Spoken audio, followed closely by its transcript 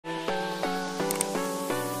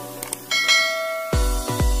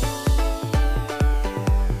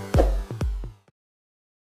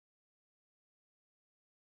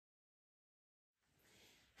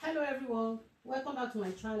Hello everyone, welcome back to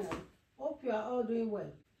my channel. Hope you are all doing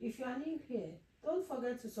well. If you are new here, don't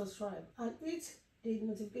forget to subscribe and hit the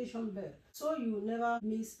notification bell so you will never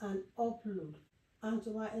miss an upload. And to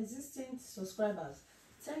my existing subscribers,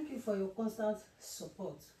 thank you for your constant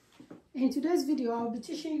support. In today's video, I'll be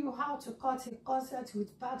teaching you how to cut a corset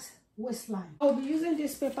with Basque Waistline. I'll be using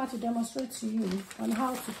this paper to demonstrate to you on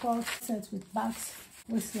how to cut corset with Basque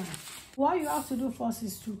Waistline. What you have to do first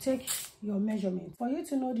is to take your measurement. For you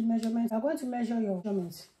to know the measurement, you are going to measure your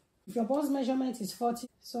measurement. If your bust measurement is 40,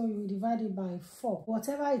 so you divide it by 4.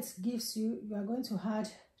 Whatever it gives you, you are going to add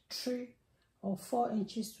 3 or 4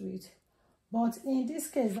 inches to it. But in this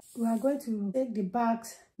case, we are going to take the back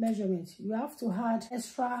measurement. You have to add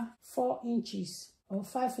extra 4 inches or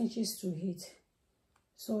 5 inches to it.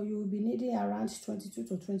 So you will be needing around 22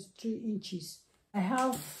 to 23 inches. I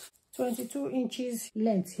have 22 inches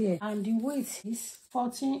length here, and the width is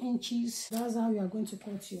 14 inches. That's how you are going to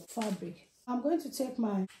cut your fabric. I'm going to take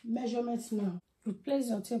my measurements now. You place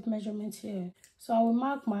your tape measurement here. So I will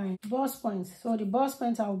mark my bust point. So the bust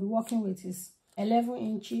point I will be working with is 11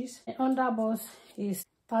 inches. The under bust is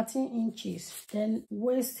 13 inches. Then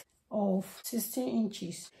waist of 16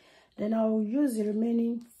 inches. Then I will use the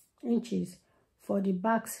remaining inches for the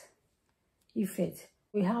back effect.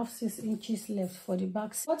 We have 6 inches left for the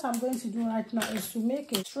back. What I'm going to do right now is to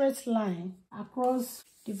make a straight line across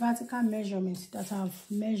the vertical measurements that I've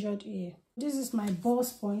measured here. This is my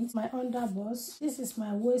bust point, my under bust. This is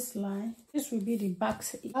my waistline. This will be the back.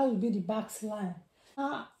 That will be the back line.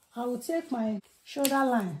 Now I will take my shoulder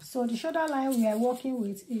line. So the shoulder line we are working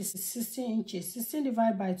with is 16 inches. 16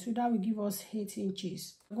 divided by 2, that will give us 8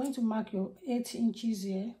 inches. I'm going to mark your 8 inches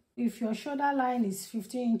here. If your shoulder line is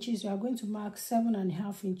 15 inches, you are going to mark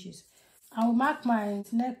 7.5 inches. I will mark my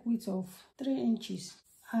neck width of 3 inches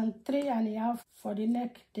and 3.5 for the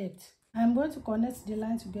neck depth. I'm going to connect the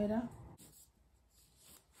line together.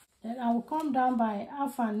 Then I will come down by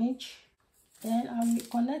half an inch. Then I will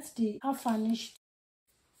connect the half an inch.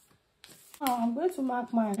 Now I'm going to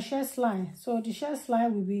mark my chest line. So the chest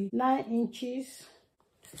line will be 9 inches.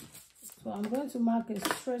 So I'm going to mark a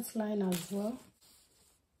straight line as well.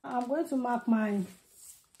 I'm going to mark my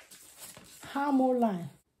armhole line.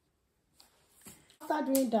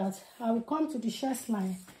 After doing that, I will come to the chest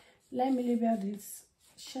line. Let me label this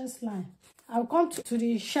chest line. I will come to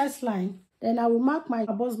the chest line. Then I will mark my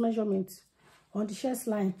bust measurement on the chest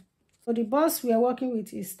line. So the bust we are working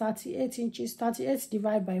with is 38 inches. 38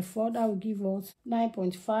 divided by 4, that will give us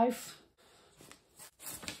 9.5.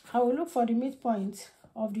 I will look for the midpoint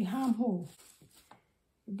of the armhole.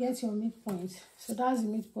 You get your midpoint. So that's the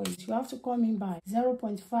midpoint. You have to come in by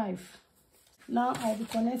 0.5. Now I'll be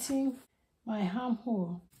connecting my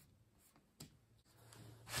armhole.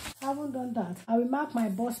 I haven't done that. I will mark my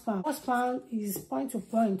bust span. Bust span is point to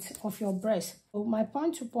point of your breast. So my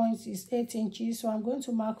point to point is 8 inches. So I'm going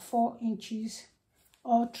to mark 4 inches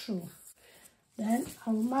all through. Then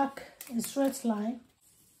I will mark a straight line.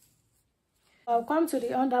 I'll come to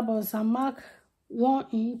the under bust and mark 1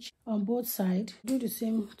 inch on both sides. Do the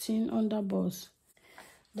same thing under bust.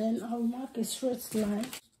 Then I'll mark a straight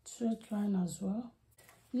line as well.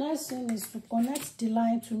 Next thing is to connect the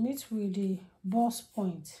line to meet with the bust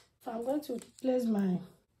point. So I'm going to place my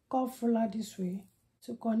curve ruler this way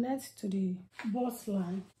to connect to the bust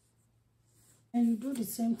line, and you do the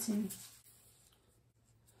same thing.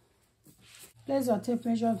 Place your tape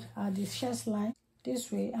measure at the chest line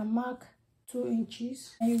this way and mark 2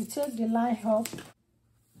 inches, and you take the line up.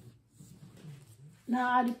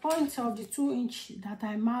 Now at the point of the 2 inch that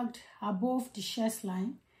I marked above the chest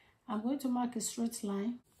line, I'm going to mark a straight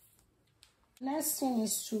line. Next thing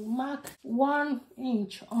is to mark 1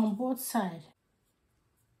 inch on both sides.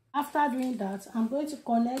 After doing that, I'm going to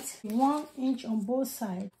connect 1 inch on both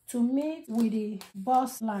sides to meet with the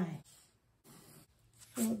bust line.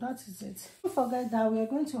 So that is it. Don't forget that we are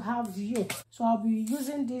going to have the yoke. So I'll be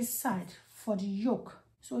using this side for the yoke.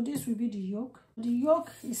 So this will be the yoke. The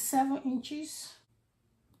yoke is 7 inches.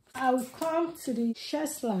 I will come to the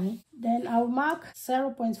chest line. Then I will mark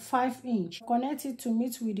 0.5 inch. Connect it to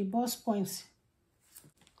meet with the bust points.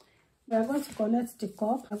 We are going to connect the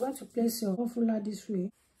cup. I'm going to place your curve ruler this way.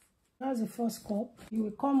 That's the first cup. You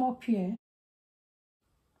will come up here.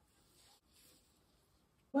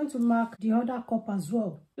 I'm going to mark the other cup as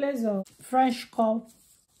well. Place your French cup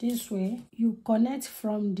this way. You connect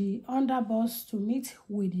from the under bust to meet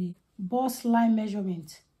with the bust line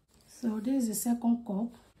measurement. So this is the second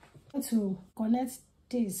cup. I'm going to connect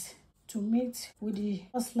this to meet with the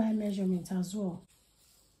bust line measurement as well.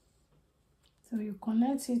 So you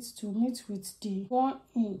connect it to meet with the 1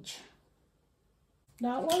 inch.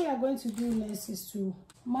 Now what we are going to do next is to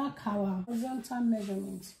mark our horizontal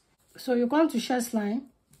measurement. So you come to chest line,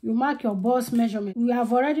 you mark your bust measurement. We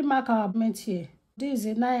have already marked our measurement here. This is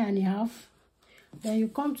a 9.5. Then you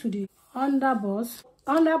come to the under bust.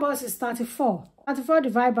 Under bust is 34. 34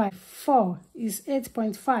 divided by 4 is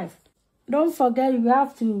 8.5. Don't forget you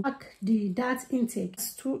have to mark the dart intake.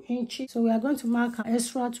 It's 2 inches. So we are going to mark an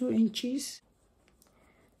extra 2 inches.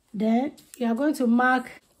 Then we are going to mark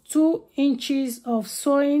 2 inches of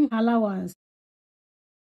sewing allowance.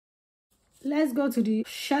 Let's go to the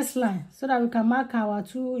chest line so that we can mark our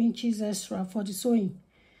 2 inches extra for the sewing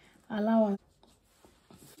allowance.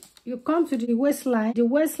 You come to the waistline. The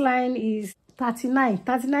waistline is 39.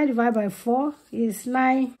 39 divided by 4 is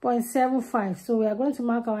 9.75. So we are going to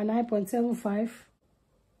mark our 9.75.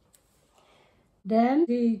 Then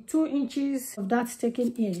the 2 inches of that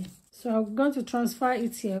taken here. So I'm going to transfer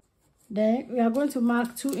it here. Then we are going to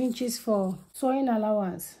mark 2 inches for sewing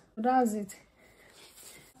allowance. So that's it.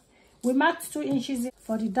 We marked 2 inches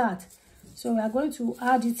for the dart. So we are going to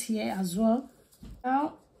add it here as well.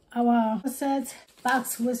 Now our corset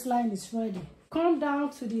Basque waistline is ready. Come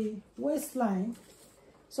down to the waistline.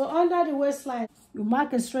 So under the waistline, you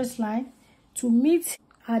mark a straight line to meet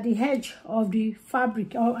at the edge of the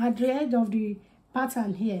fabric or at the edge of the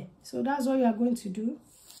pattern here. So that's what you are going to do.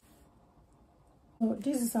 So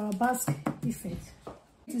this is our basque effect.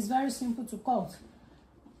 It is very simple to cut.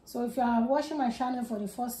 So if you are watching my channel for the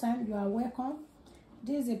first time, you are welcome.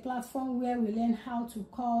 This is a platform where we learn how to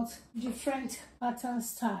cut different pattern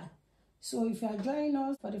style. So if you are joining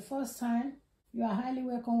us for the first time, you are highly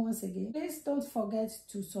welcome once again. Please don't forget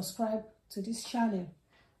to subscribe to this channel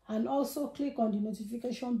and also click on the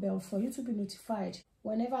notification bell for you to be notified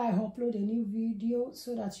whenever I upload a new video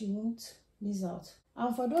so that you won't miss out.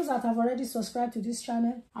 And for those that have already subscribed to this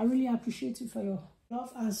channel, I really appreciate you for your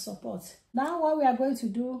love and support. Now what we are going to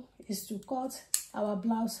do is to cut our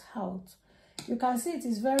blouse out. You can see it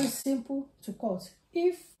is very simple to cut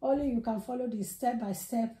if only you can follow the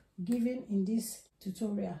step-by-step given in this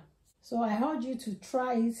tutorial. So I urge you to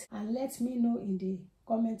try it and let me know in the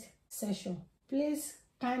comment section. Please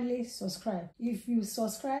kindly subscribe. If you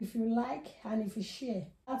subscribe, if you like, and if you share,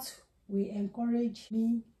 that will encourage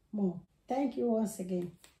me more. Thank you once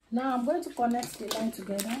again. Now I'm going to connect the line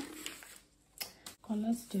together.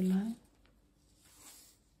 Connect the line.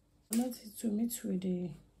 Connect it to meet with the...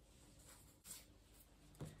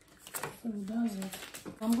 So that's it.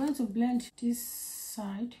 I'm going to blend this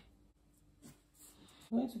side.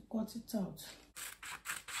 I'm going to cut it out.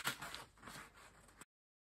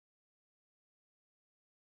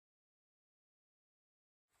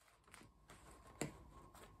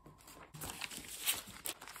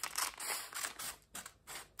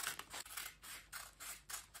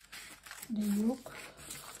 The yoke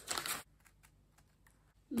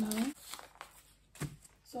now,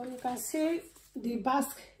 so you can see the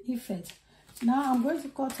basque effect. Now I'm going to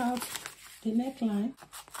cut out the neckline.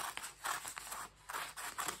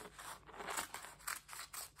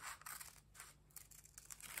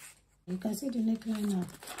 You can see the neckline now.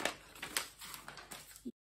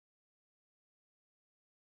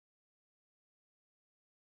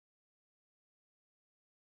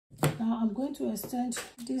 Now I'm going to extend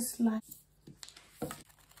this line.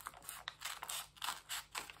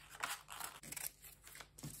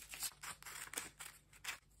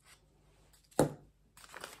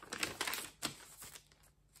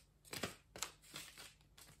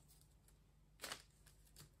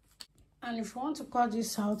 And if you want to cut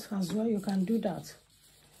this out as well, you can do that.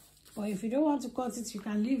 Or if you don't want to cut it, you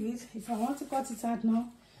can leave it. If I want to cut it out now,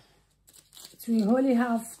 it will only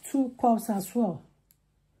have 2 cups as well.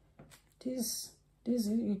 This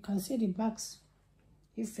you can see the Basque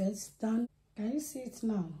effect done. Can you see it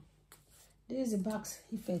now? This is the Basque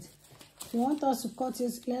effect. If you want us to cut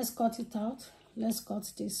it, let's cut it out. Let's cut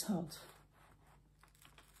this out.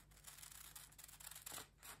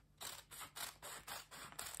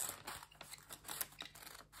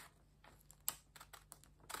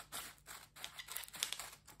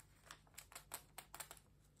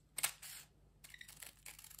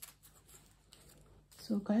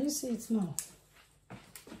 So can you see it now?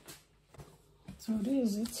 So this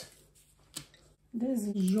is it. This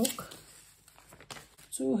is yoke,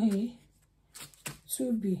 2A,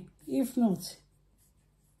 2B. If not,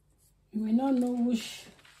 you may not know which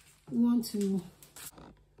you want to.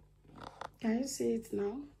 Can you see it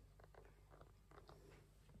now?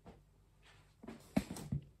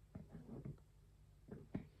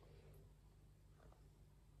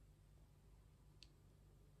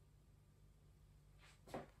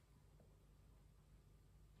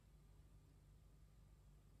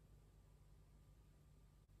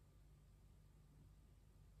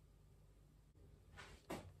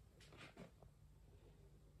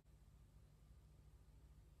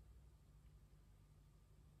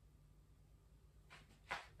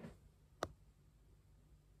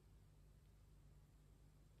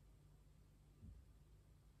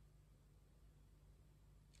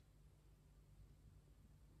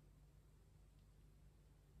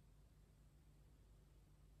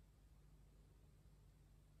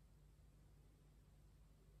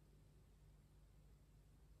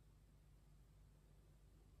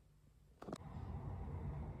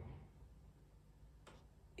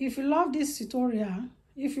 If you love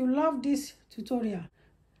this tutorial,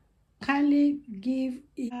 kindly give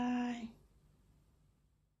it a like.